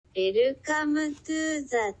Welcome to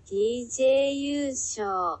the TJU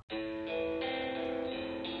show.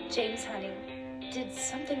 James, honey, did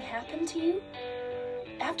something happen to you?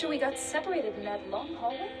 After we got separated in that long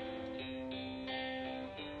hallway?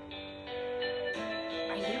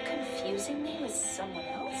 Are you confusing me with someone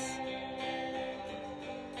else?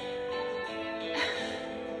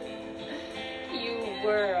 You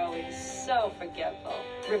were always so forgetful.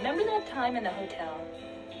 Remember that time in the hotel?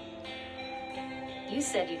 You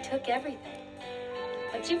said you took everything,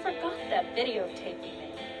 but you forgot that videotape we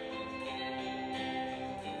made.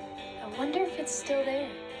 I wonder if it's still there.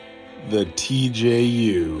 The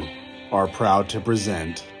TJU are proud to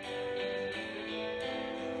present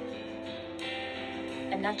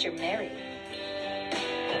I'm Not Your Mary.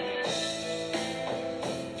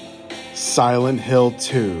 Silent Hill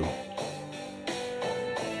 2.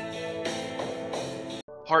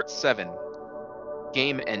 Part 7.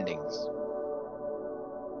 Game Endings.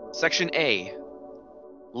 Section A.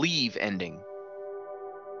 Leave Ending.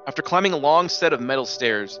 After climbing a long set of metal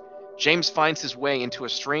stairs, James finds his way into a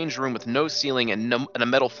strange room with no ceiling and a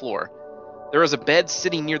metal floor. There is a bed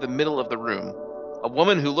sitting near the middle of the room. A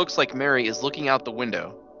woman who looks like Mary is looking out the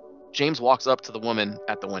window. James walks up to the woman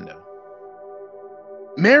at the window.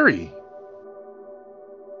 Mary!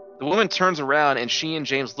 The woman turns around and she and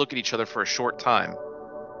James look at each other for a short time.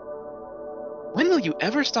 When will you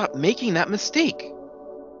ever stop making that mistake?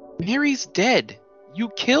 Mary's dead. You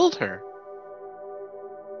killed her.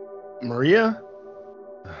 Maria?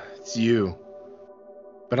 It's you.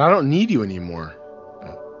 But I don't need you anymore.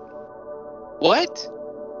 What?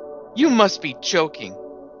 You must be joking.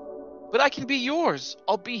 But I can be yours.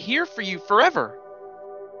 I'll be here for you forever.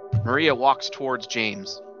 Maria walks towards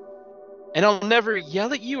James. And I'll never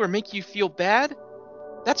yell at you or make you feel bad?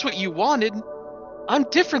 That's what you wanted. I'm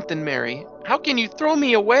different than Mary. How can you throw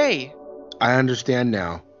me away? I understand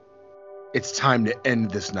now. It's time to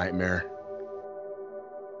end this nightmare.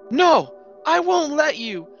 No, I won't let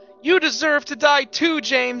you. You deserve to die too,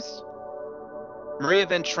 James. Maria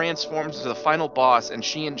then transforms into the final boss and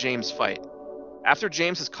she and James fight. After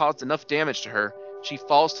James has caused enough damage to her, she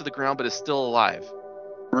falls to the ground but is still alive.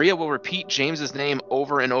 Maria will repeat James's name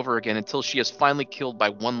over and over again until she is finally killed by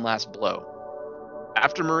one last blow.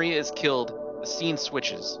 After Maria is killed, the scene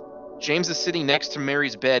switches. James is sitting next to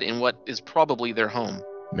Mary's bed in what is probably their home.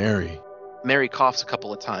 Mary. Mary coughs a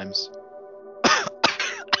couple of times.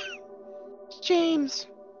 James.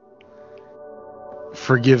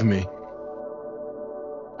 Forgive me.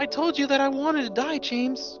 I told you that I wanted to die,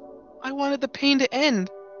 James. I wanted the pain to end.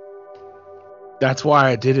 That's why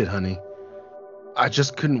I did it, honey. I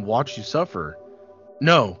just couldn't watch you suffer.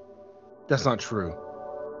 No, that's not true.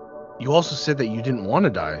 You also said that you didn't want to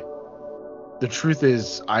die. The truth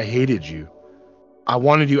is, I hated you. I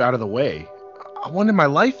wanted you out of the way. I wanted my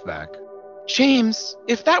life back. James,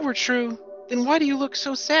 if that were true, then why do you look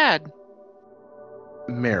so sad?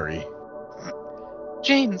 Mary.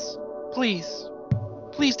 James, please.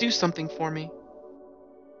 Please do something for me.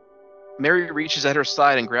 Mary reaches at her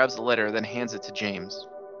side and grabs the letter, then hands it to James.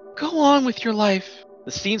 Go on with your life.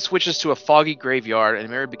 The scene switches to a foggy graveyard, and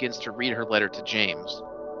Mary begins to read her letter to James.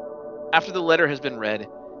 After the letter has been read,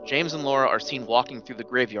 James and Laura are seen walking through the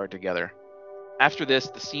graveyard together. After this,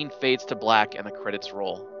 the scene fades to black and the credits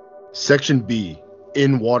roll. Section B.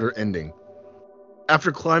 In Water Ending. After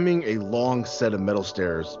climbing a long set of metal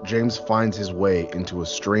stairs, James finds his way into a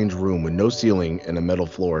strange room with no ceiling and a metal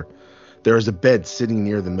floor. There is a bed sitting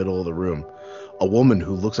near the middle of the room. A woman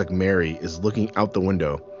who looks like Mary is looking out the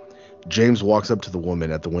window. James walks up to the woman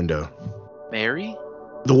at the window. Mary?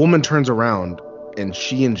 The woman turns around, and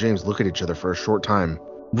she and James look at each other for a short time.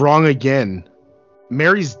 Wrong again.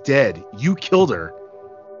 Mary's dead. You killed her.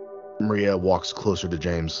 Maria walks closer to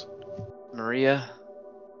James. Maria,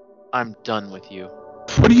 I'm done with you.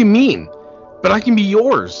 What do you mean? But I can be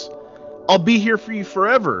yours. I'll be here for you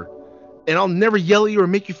forever. And I'll never yell at you or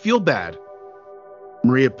make you feel bad.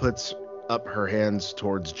 Maria puts up her hands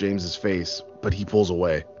towards James's face, but he pulls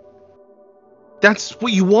away. That's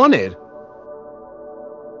what you wanted.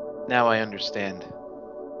 Now I understand.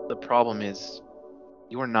 The problem is,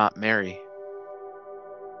 you are not Mary.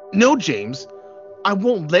 No, James. I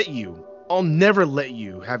won't let you. I'll never let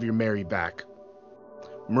you have your Mary back.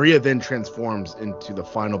 Maria then transforms into the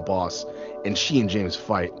final boss, and she and James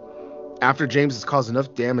fight. After James has caused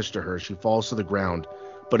enough damage to her, she falls to the ground,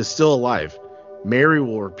 but is still alive. Mary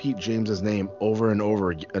will repeat James's name over and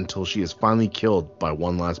over again until she is finally killed by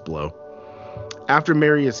one last blow. After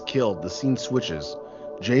Mary is killed, the scene switches.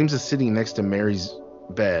 James is sitting next to Mary's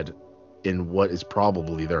bed in what is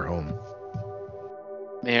probably their home.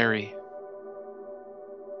 Mary.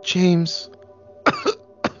 James.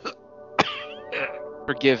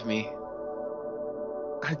 Forgive me.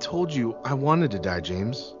 I told you I wanted to die,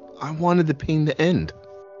 James. I wanted the pain to end.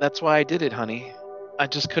 That's why I did it, honey. I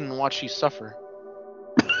just couldn't watch you suffer.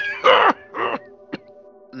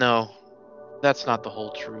 No, that's not the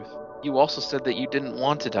whole truth. You also said that you didn't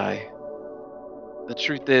want to die. The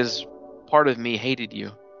truth is, part of me hated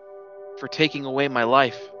you for taking away my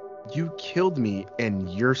life. You killed me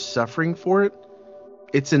and you're suffering for it?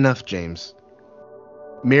 It's enough, James.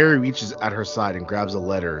 Mary reaches at her side and grabs a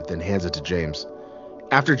letter, then hands it to James.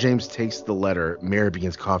 After James takes the letter, Mary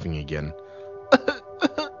begins coughing again.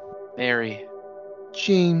 Mary.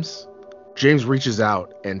 James. James reaches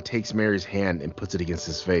out and takes Mary's hand and puts it against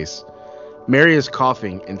his face. Mary is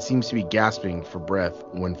coughing and seems to be gasping for breath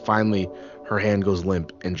when finally her hand goes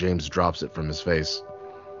limp and James drops it from his face.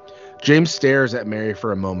 James stares at Mary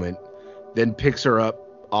for a moment, then picks her up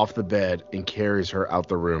off the bed and carries her out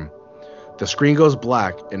the room. The screen goes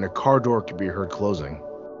black and a car door can be heard closing.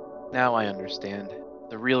 Now I understand.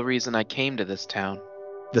 The real reason I came to this town.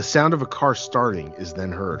 The sound of a car starting is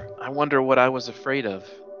then heard. I wonder what I was afraid of.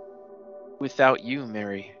 Without you,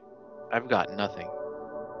 Mary, I've got nothing.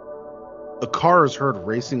 A car is heard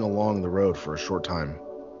racing along the road for a short time.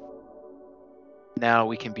 Now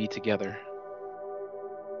we can be together.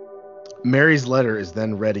 Mary's letter is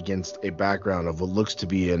then read against a background of what looks to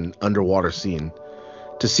be an underwater scene.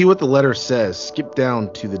 To see what the letter says, skip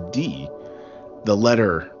down to the D, the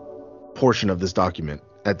letter portion of this document.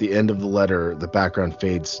 At the end of the letter, the background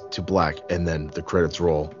fades to black and then the credits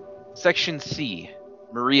roll. Section C,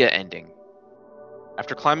 Maria ending.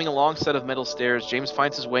 After climbing a long set of metal stairs, James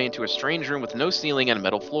finds his way into a strange room with no ceiling and a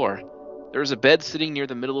metal floor. There is a bed sitting near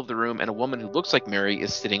the middle of the room, and a woman who looks like Mary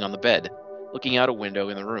is sitting on the bed, looking out a window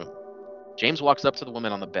in the room. James walks up to the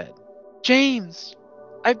woman on the bed. James!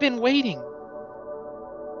 I've been waiting!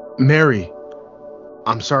 Mary,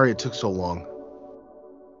 I'm sorry it took so long.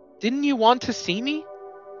 Didn't you want to see me?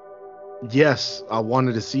 Yes, I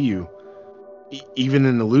wanted to see you. Even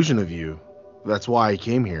an illusion of you. That's why I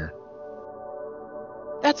came here.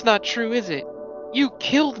 That's not true, is it? You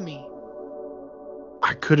killed me.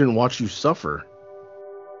 I couldn't watch you suffer.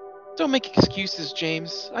 Don't make excuses,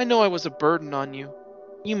 James. I know I was a burden on you.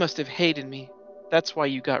 You must have hated me. That's why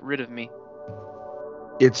you got rid of me.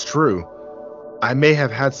 It's true. I may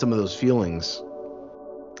have had some of those feelings.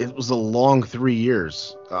 It was a long 3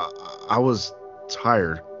 years. I was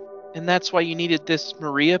tired. And that's why you needed this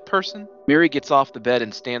Maria person? Mary gets off the bed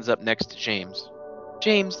and stands up next to James.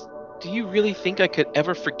 James, do you really think I could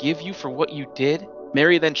ever forgive you for what you did?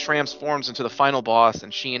 Mary then transforms into the final boss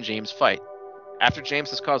and she and James fight. After James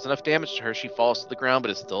has caused enough damage to her, she falls to the ground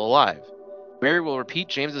but is still alive. Mary will repeat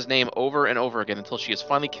James's name over and over again until she is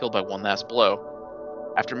finally killed by one last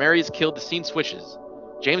blow. After Mary is killed, the scene switches.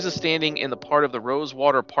 James is standing in the part of the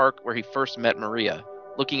Rosewater Park where he first met Maria,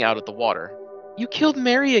 looking out at the water. You killed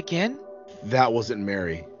Mary again? That wasn't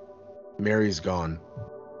Mary. Mary's gone.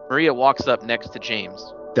 Maria walks up next to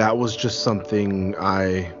James. That was just something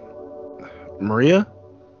Maria?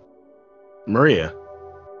 Maria.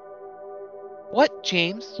 What,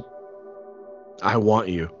 James? I want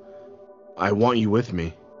you. I want you with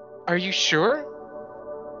me. Are you sure?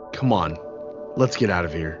 Come on. Let's get out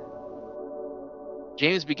of here.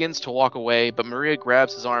 James begins to walk away, but Maria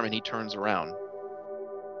grabs his arm and he turns around.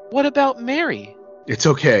 What about Mary? It's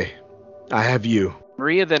okay. I have you.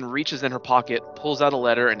 Maria then reaches in her pocket, pulls out a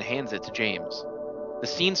letter, and hands it to James. The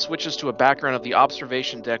scene switches to a background of the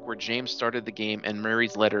observation deck where James started the game and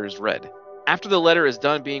Mary's letter is read. After the letter is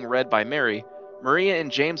done being read by Mary, Maria and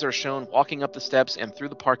James are shown walking up the steps and through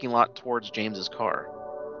the parking lot towards James's car.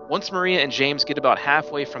 Once Maria and James get about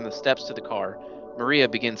halfway from the steps to the car, Maria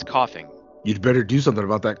begins coughing. You'd better do something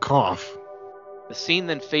about that cough. The scene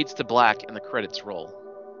then fades to black and the credits roll.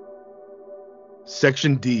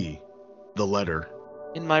 Section D, the letter.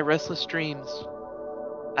 In my restless dreams,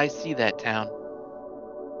 I see that town.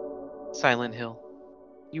 Silent Hill.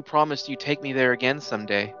 You promised you'd take me there again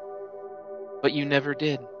someday, but you never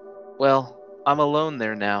did. Well, I'm alone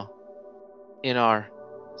there now, in our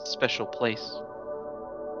special place,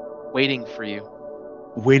 waiting for you.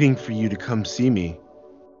 Waiting for you to come see me,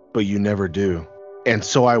 but you never do. And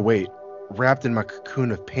so I wait, wrapped in my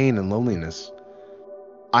cocoon of pain and loneliness.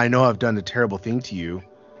 I know I've done a terrible thing to you,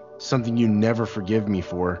 something you never forgive me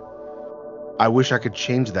for. I wish I could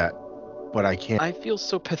change that, but I can't. I feel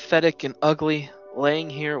so pathetic and ugly, laying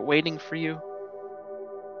here waiting for you.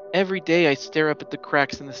 Every day I stare up at the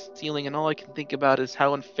cracks in the ceiling and all I can think about is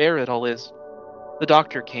how unfair it all is. The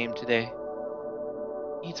doctor came today.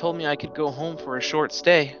 He told me I could go home for a short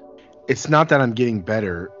stay. It's not that I'm getting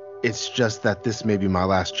better, it's just that this may be my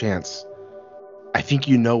last chance. I think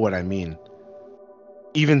you know what I mean.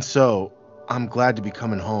 Even so, I'm glad to be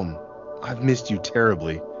coming home. I've missed you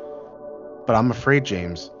terribly. But I'm afraid,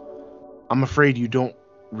 James. I'm afraid you don't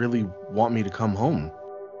really want me to come home.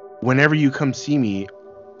 Whenever you come see me,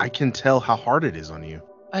 I can tell how hard it is on you.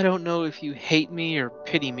 I don't know if you hate me or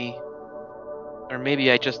pity me. Or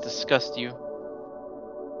maybe I just disgust you.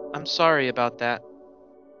 I'm sorry about that.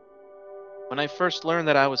 When I first learned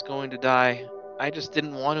that I was going to die, I just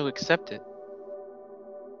didn't want to accept it.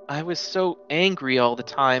 I was so angry all the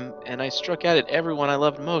time, and I struck out at everyone I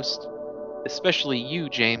loved most. Especially you,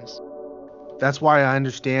 James. That's why I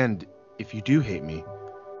understand if you do hate me.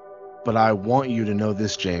 But I want you to know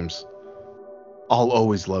this, James. I'll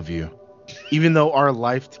always love you. Even though our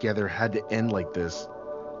life together had to end like this,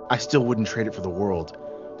 I still wouldn't trade it for the world.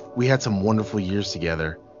 We had some wonderful years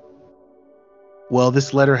together. Well,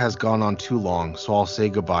 this letter has gone on too long, so I'll say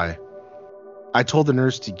goodbye. I told the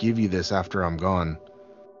nurse to give you this after I'm gone.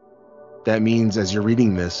 That means as you're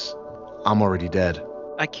reading this, I'm already dead.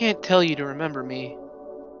 I can't tell you to remember me,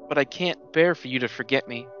 but I can't bear for you to forget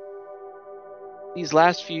me. These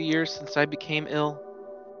last few years since I became ill,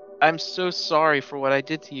 I'm so sorry for what I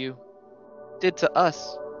did to you, did to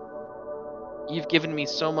us. You've given me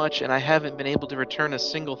so much and I haven't been able to return a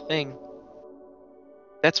single thing.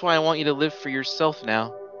 That's why I want you to live for yourself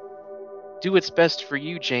now. Do what's best for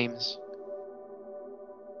you, James.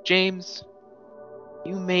 James,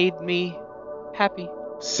 you made me happy.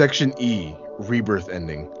 Section E, Rebirth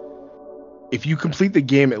Ending. If you complete the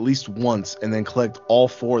game at least once and then collect all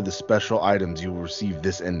 4 of the special items, you will receive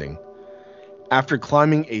this ending. After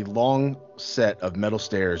climbing a long set of metal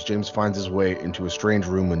stairs, James finds his way into a strange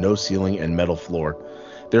room with no ceiling and metal floor.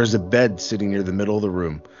 There is a bed sitting near the middle of the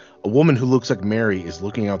room. A woman who looks like Mary is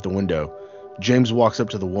looking out the window. James walks up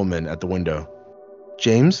to the woman at the window.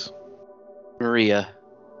 James? Maria,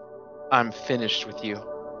 I'm finished with you.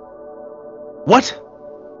 What?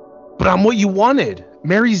 But I'm what you wanted.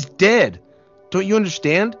 Mary's dead. Don't you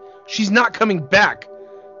understand? She's not coming back.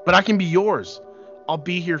 But I can be yours. I'll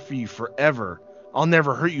be here for you forever. I'll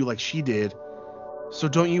never hurt you like she did. So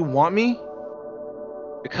don't you want me?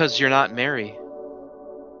 Because you're not Mary.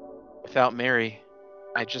 Without Mary,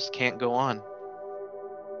 I just can't go on.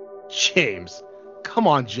 James. Come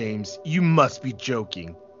on, James. You must be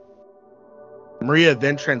joking. Maria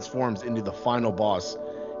then transforms into the final boss,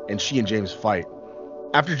 and she and James fight.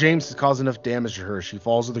 After James has caused enough damage to her, she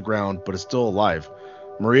falls to the ground, but is still alive.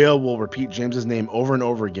 Maria will repeat James's name over and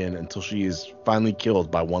over again until she is finally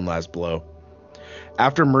killed by one last blow.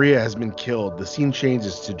 After Maria has been killed, the scene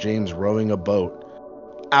changes to James rowing a boat.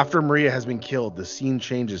 After Maria has been killed, the scene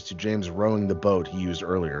changes to James rowing the boat he used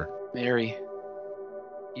earlier. Mary,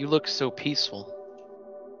 you look so peaceful.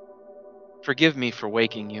 Forgive me for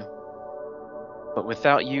waking you. But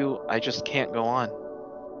without you, I just can't go on.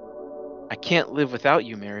 I can't live without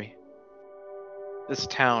you, Mary. This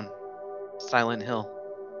town, Silent Hill.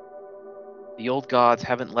 The old gods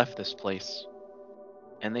haven't left this place,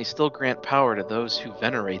 and they still grant power to those who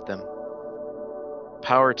venerate them.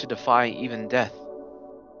 Power to defy even death.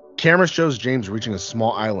 Camera shows James reaching a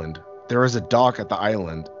small island. There is a dock at the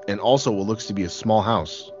island, and also what looks to be a small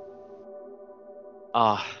house.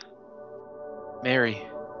 Ah, Mary.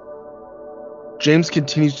 James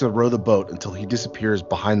continues to row the boat until he disappears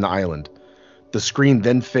behind the island. The screen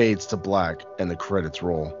then fades to black, and the credits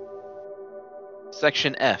roll.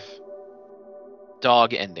 Section F.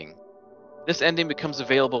 Dog Ending. This ending becomes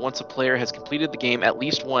available once a player has completed the game at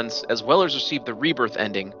least once, as well as received the Rebirth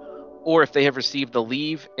ending, or if they have received the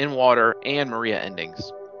Leave, In Water, and Maria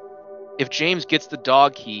endings. If James gets the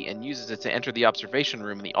dog key and uses it to enter the observation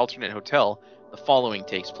room in the alternate hotel, the following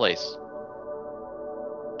takes place.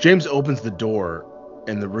 James opens the door,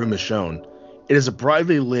 and the room is shown. It is a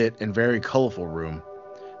brightly lit and very colorful room.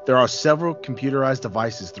 There are several computerized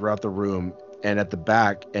devices throughout the room, and at the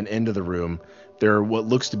back and end of the room, there are what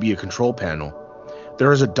looks to be a control panel.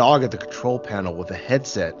 There is a dog at the control panel with a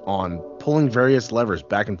headset on, pulling various levers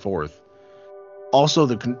back and forth. Also,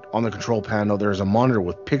 on the control panel, there is a monitor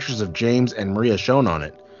with pictures of James and Maria shown on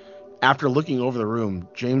it. After looking over the room,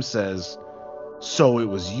 James says, "So it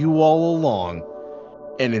was you all along,"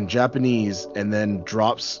 and in Japanese, and then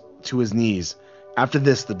drops to his knees. After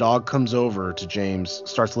this, the dog comes over to James,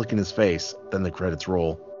 starts licking his face, then the credits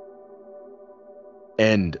roll.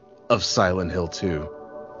 End of Silent Hill 2.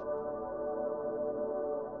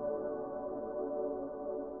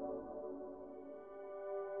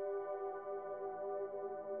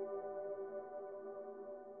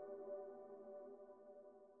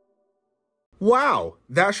 Wow,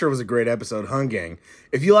 that sure was a great episode, huh, gang?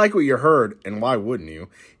 If you like what you heard, and why wouldn't you,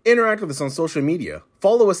 interact with us on social media.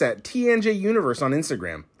 Follow us at TNJ Universe on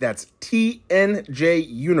Instagram. That's TNJ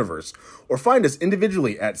Universe. Or find us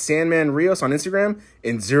individually at Sandman Rios on Instagram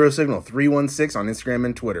and Zero Signal 316 on Instagram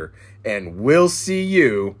and Twitter. And we'll see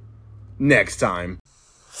you next time.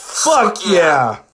 Fuck yeah!